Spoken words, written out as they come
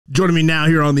Joining me now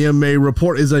here on the MMA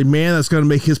Report is a man that's going to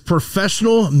make his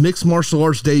professional mixed martial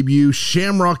arts debut,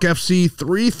 Shamrock FC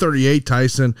 338.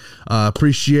 Tyson,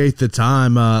 appreciate the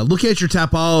time. Looking at your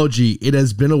Tapology, it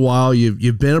has been a while.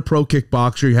 You've been a pro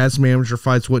kickboxer. You had some amateur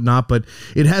fights, whatnot, but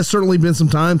it has certainly been some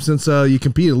time since you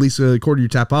competed, at least according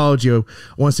to your Tapology.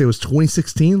 I want to say it was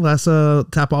 2016, last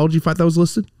Tapology fight that was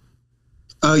listed?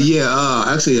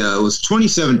 Actually, it was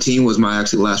 2017 was my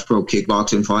last pro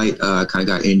kickboxing fight. I kind of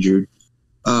got injured.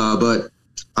 But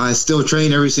I still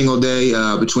train every single day.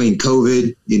 Between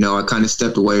COVID, I kind of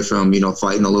stepped away from,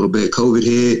 fighting a little bit. COVID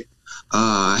hit.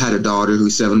 I had a daughter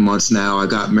who's 7 months now. I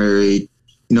got married,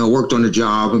 worked on a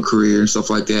job and career and stuff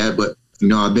like that. But,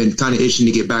 I've been kind of itching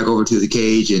to get back over to the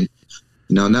cage. And,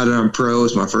 now that I'm pro,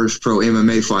 it's my first pro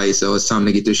MMA fight. So it's time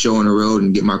to get this show on the road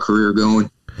and get my career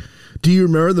going. Do you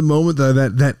remember the moment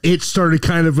that itch started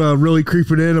kind of really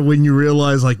creeping in, and when you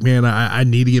realized, like, man, I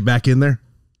need to get back in there?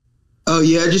 Oh,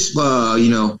 yeah, just,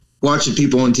 watching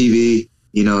people on TV,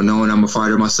 knowing I'm a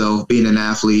fighter myself, being an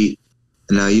athlete,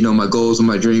 and, my goals and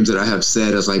my dreams that I have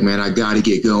set. I was like, man, I got to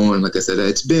get going. Like I said,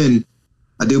 it's been,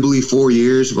 I do believe 4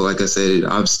 years, but like I said,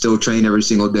 I'm still training every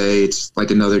single day. It's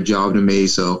like another job to me.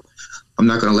 So I'm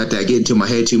not going to let that get into my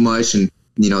head too much and,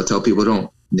 tell people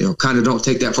don't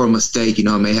take that for a mistake.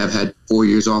 I may have had 4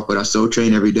 years off, but I still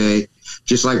train every day.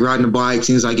 Just like riding a bike, as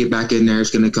soon as I get back in there, it's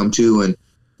going to come to, and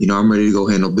I'm ready to go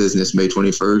handle business May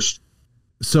 21st.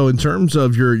 So in terms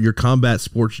of your combat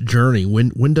sports journey,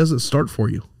 when does it start for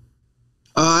you?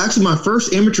 Actually, my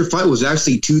first amateur fight was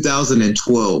actually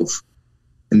 2012.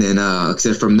 And then,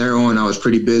 except from there on, I was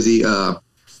pretty busy.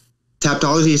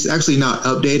 Tapology is actually not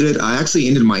updated. I actually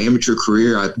ended my amateur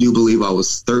career. I do believe I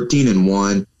was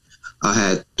 13-1. I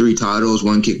had 3 titles,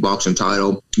 1 kickboxing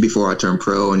title before I turned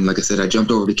pro. And like I said, I jumped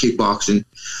over to kickboxing.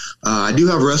 I do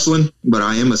have wrestling, but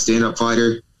I am a stand-up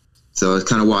fighter. So it's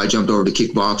kind of why I jumped over to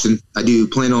kickboxing. I do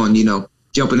plan on,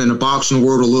 jumping in the boxing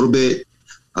world a little bit.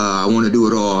 I want to do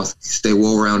it all, stay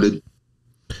well-rounded.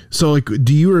 So,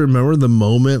 do you remember the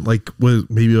moment,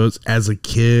 maybe it was as a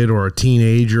kid or a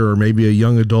teenager or maybe a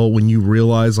young adult, when you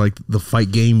realized, the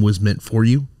fight game was meant for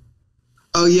you?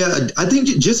 Oh, yeah. I think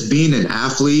just being an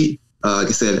athlete, like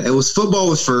I said, football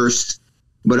was first,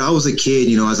 but I was a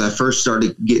kid, as I first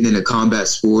started getting into combat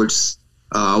sports.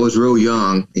 I was real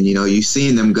young, and, you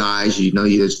seeing them guys,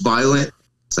 it's violent.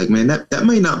 It's like, man, that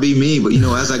may not be me. But,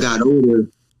 as I got older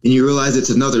and you realize it's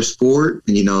another sport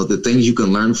and, the things you can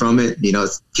learn from it,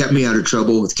 it's kept me out of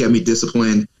trouble. It's kept me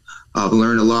disciplined. I've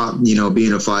learned a lot,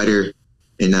 being a fighter.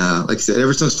 And like I said,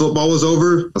 ever since football was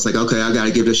over, I was like, okay, I got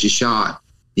to give this a shot.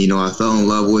 I fell in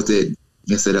love with it.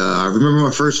 Like I said, I remember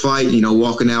my first fight,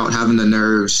 walking out, having the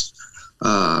nerves,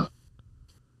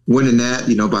 winning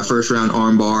that, by first round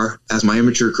armbar as my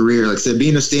amateur career. Like I said,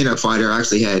 being a stand-up fighter, I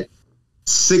actually had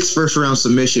 6 first-round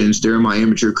submissions during my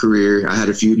amateur career. I had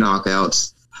a few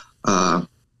knockouts.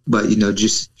 But,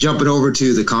 just jumping over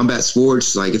to the combat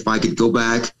sports, like if I could go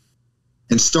back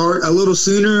and start a little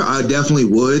sooner, I definitely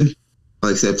would.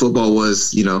 Like I said, football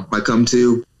was, my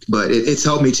come-to. But it's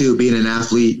helped me, too, being an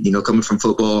athlete, coming from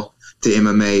football to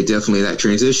MMA. Definitely that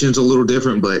transition's a little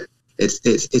different, but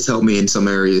it's helped me in some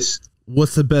areas.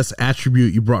 What's the best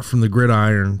attribute you brought from the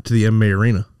gridiron to the MMA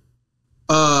arena?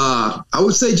 I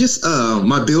would say just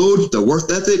my build, the work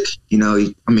ethic.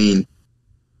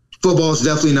 Football is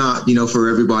definitely not, for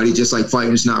everybody. Just like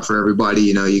fighting is not for everybody.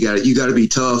 You got to be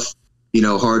tough,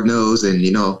 hard nosed,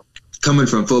 and coming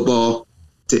from football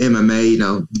to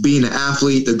MMA. Being an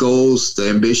athlete, the goals, the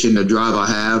ambition, the drive I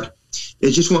have,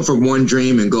 it just went from one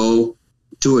dream and goal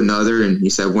to another. And he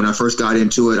said, when I first got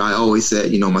into it, I always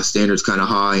said, my standards kind of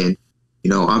high, and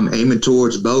I'm aiming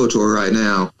towards Bellator right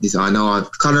now. He said, I know I'm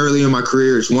kind of early in my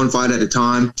career. It's one fight at a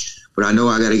time, but I know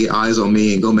I got to get eyes on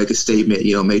me and go make a statement,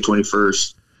 May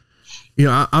 21st.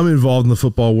 I'm involved in the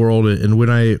football world, and when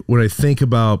I think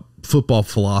about football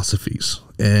philosophies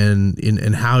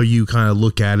and how you kind of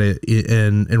look at it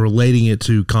and relating it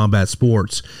to combat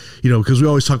sports, because we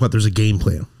always talk about there's a game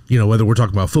plan. Whether we're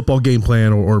talking about football game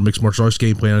plan or mixed martial arts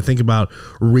game plan, I think about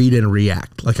read and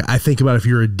react. Like I think about if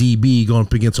you're a DB going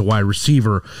up against a wide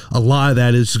receiver, a lot of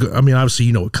that is,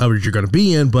 obviously what coverage you're going to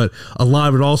be in, but a lot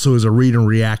of it also is a read and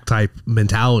react type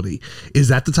mentality. Is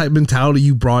that the type of mentality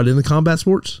you brought in the combat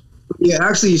sports? Yeah,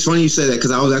 actually, it's funny you say that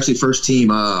because I was actually first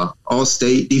team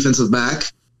all-state defensive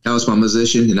back. That was my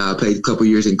position, and I played a couple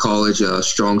years in college,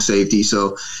 strong safety.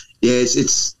 So, yeah,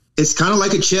 it's kind of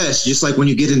like a chess, just like when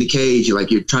you get in the cage, you're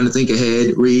trying to think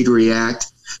ahead, read, react.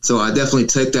 So I definitely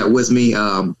took that with me,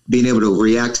 being able to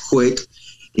react quick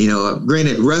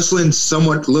Granted, wrestling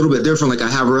somewhat a little bit different. Like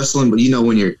I have wrestling, but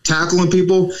when you're tackling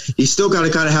people, you still got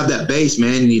to kind of have that base,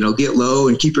 man. Get low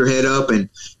and keep your head up and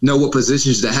know what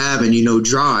positions to have and,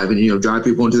 drive and, drive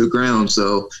people into the ground.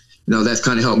 So, that's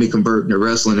kind of helped me convert into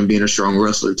wrestling and being a strong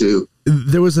wrestler too.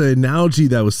 There was an analogy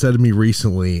that was said to me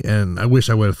recently, and I wish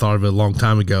I would have thought of it a long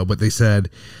time ago, but they said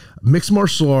mixed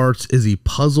martial arts is a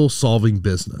puzzle solving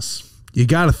business. You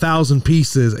got 1,000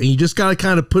 pieces and you just got to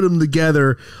kind of put them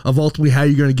together of ultimately how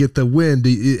you're going to get the win.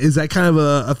 Is that kind of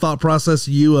a thought process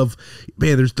to you of,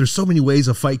 man, there's so many ways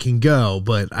a fight can go,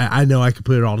 but I know I can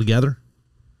put it all together?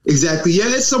 Exactly. Yeah,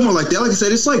 it's somewhat like that. Like I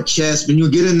said, it's like chess. When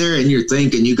you get in there and you're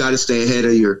thinking, you got to stay ahead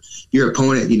of your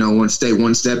opponent, want to stay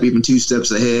one step, even two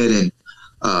steps ahead. And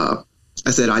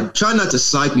I said, I try not to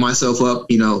psych myself up,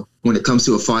 when it comes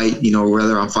to a fight,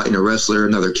 whether I'm fighting a wrestler,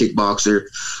 another kickboxer.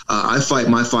 I fight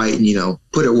my fight and,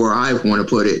 put it where I want to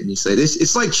put it. And you say this,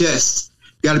 it's like chess.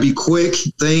 You got to be quick,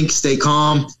 think, stay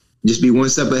calm, just be one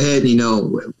step ahead.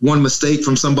 One mistake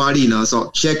from somebody, it's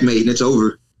all checkmate and it's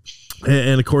over.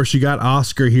 And of course, you got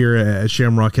Oscar here at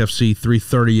Shamrock FC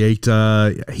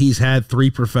 338. He's had 3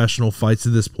 professional fights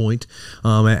at this point.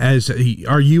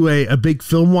 Are you a big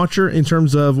film watcher in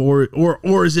terms of,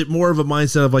 or is it more of a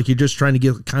mindset of like you're just trying to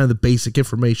get kind of the basic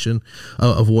information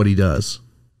of what he does?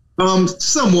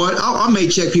 Somewhat. I may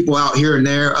check people out here and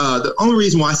there. The only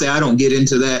reason why I say I don't get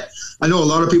into that, I know a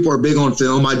lot of people are big on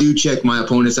film. I do check my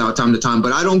opponents out time to time,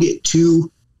 but I don't get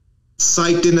too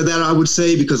psyched into that, I would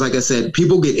say, because like I said,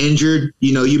 people get injured.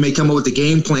 You may come up with the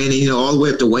game plan and, all the way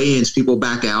up to weigh-ins, people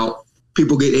back out,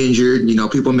 people get injured,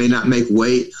 people may not make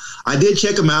weight. I did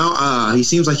check him out. He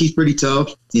seems like he's pretty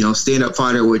tough, stand-up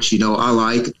fighter, which, I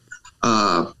like.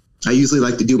 I usually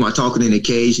like to do my talking in the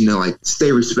cage, like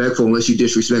stay respectful unless you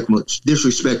disrespect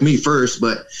me first.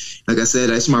 But like I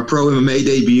said, that's my pro MMA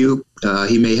debut.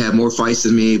 He may have more fights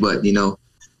than me, but,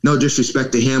 no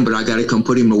disrespect to him, but I got to come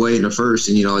put him away in the first.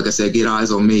 And, like I said, get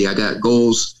eyes on me. I got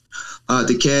goals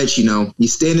to catch.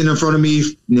 He's standing in front of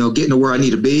me, getting to where I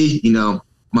need to be,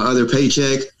 my other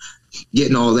paycheck,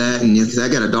 getting all that. And I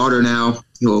got a daughter now,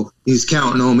 he's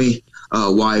counting on me,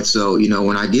 wife. So,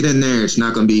 when I get in there, it's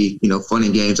not going to be, fun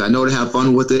and games. I know to have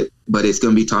fun with it, but it's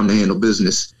going to be time to handle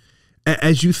business.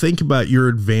 As you think about your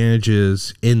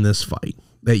advantages in this fight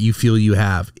that you feel you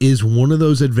have, is one of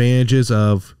those advantages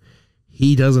of,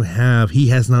 he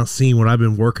has not seen what I've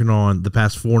been working on the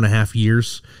past 4.5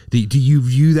 years. Do you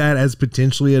view that as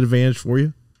potentially an advantage for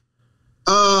you?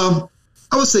 I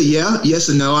would say, yes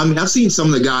and no. I mean, I've seen some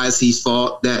of the guys he's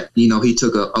fought that, he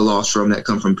took a loss from that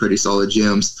come from pretty solid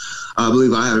gyms. I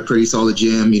believe I had a pretty solid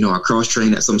gym. I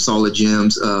cross-trained at some solid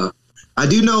gyms. I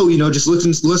do know, just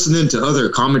listening to other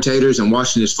commentators and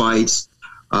watching his fights,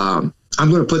 I'm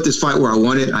going to put this fight where I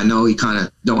want it. I know he kind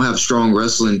of don't have strong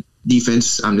wrestling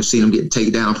defense. I'm just seeing him getting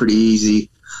taken down pretty easy.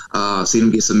 Seen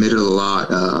him get submitted a lot.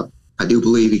 I do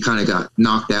believe he kind of got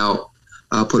knocked out,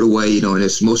 put away, in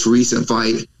his most recent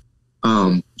fight.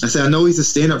 I know he's a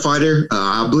stand-up fighter.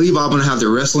 I believe I'm going to have the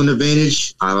wrestling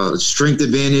advantage, strength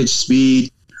advantage,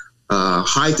 speed,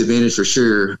 height advantage for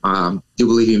sure. Do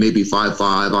believe he may be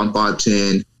 5'5". I'm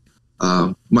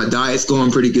 5'10". My diet's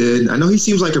going pretty good. I know he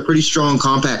seems like a pretty strong,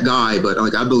 compact guy, but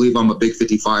I believe I'm a big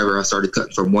 55er. I started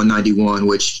cutting from 191,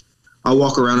 which I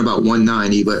walk around about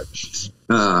 190. But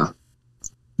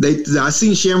I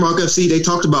seen Shamrock FC. They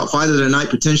talked about fight of the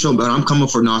night potential, but I'm coming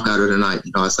for knockout of the night.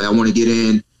 I say I want to get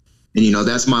in, and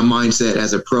that's my mindset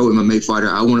as a pro MMA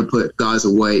fighter. I want to put guys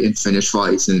away and finish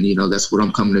fights, and that's what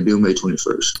I'm coming to do May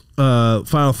 21st.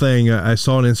 Final thing, I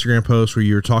saw an Instagram post where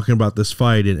you were talking about this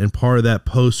fight, and part of that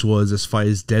post was this fight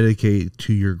is dedicated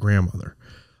to your grandmother.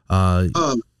 Go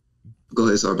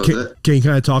ahead, sorry about that. Can you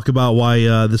kind of talk about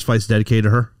why this fight's dedicated to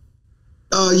her?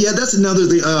 Yeah, that's another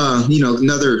thing.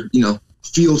 Another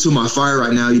fuel to my fire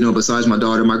right now. Besides my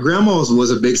daughter, my grandma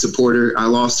was a big supporter. I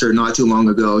lost her not too long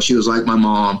ago. She was like my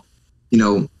mom.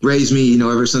 Raised me,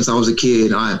 ever since I was a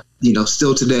kid. I,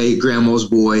 still today, grandma's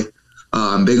boy.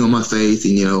 I'm big on my faith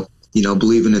and,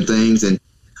 believing in things. And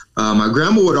my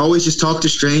grandma would always just talk to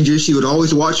strangers. She would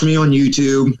always watch me on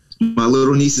YouTube. My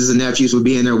little nieces and nephews would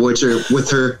be in there with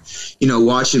her,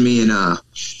 watching me. And,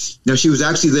 she was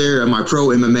actually there at my pro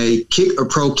MMA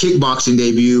pro kickboxing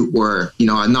debut where,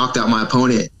 I knocked out my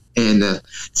opponent in the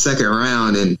second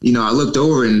round. And, I looked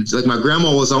over and it's like my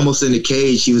grandma was almost in the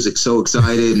cage. She was so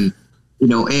excited and,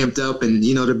 amped up. And,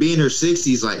 to be in her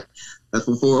 60s, like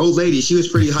for an old lady, she was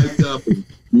pretty hyped up. And,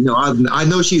 I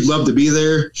know she'd love to be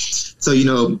there. So,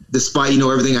 despite,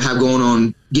 everything I have going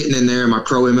on, getting in there, my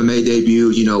pro MMA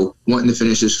debut, wanting to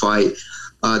finish this fight.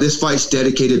 This fight's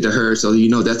dedicated to her. So,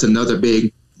 that's another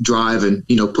big, drive and,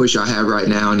 push I have right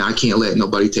now. And I can't let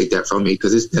nobody take that from me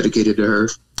because it's dedicated to her.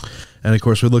 And, of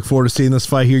course, we look forward to seeing this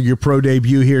fight here, your pro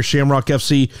debut here, Shamrock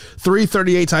FC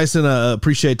 338. Tyson,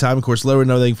 appreciate time. Of course, let her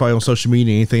know they can follow you on social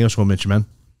media. Anything else you want to mention, man?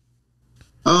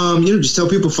 Just tell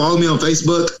people follow me on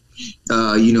Facebook.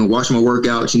 Watch my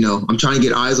workouts. I'm trying to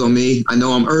get eyes on me. I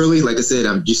know I'm early. Like I said,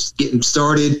 I'm just getting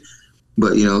started.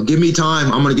 But, give me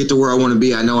time. I'm going to get to where I want to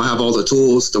be. I know I have all the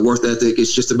tools, the work ethic.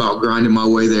 It's just about grinding my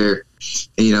way there.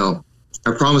 And,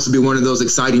 I promise to be one of those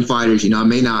exciting fighters. I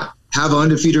may not have an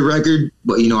undefeated record,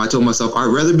 but, I told myself I'd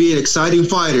rather be an exciting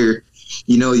fighter,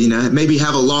 maybe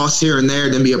have a loss here and there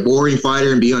than be a boring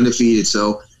fighter and be undefeated.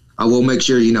 So I will make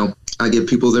sure, I give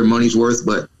people their money's worth,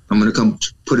 but I'm going to come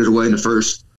put it away in the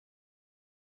first.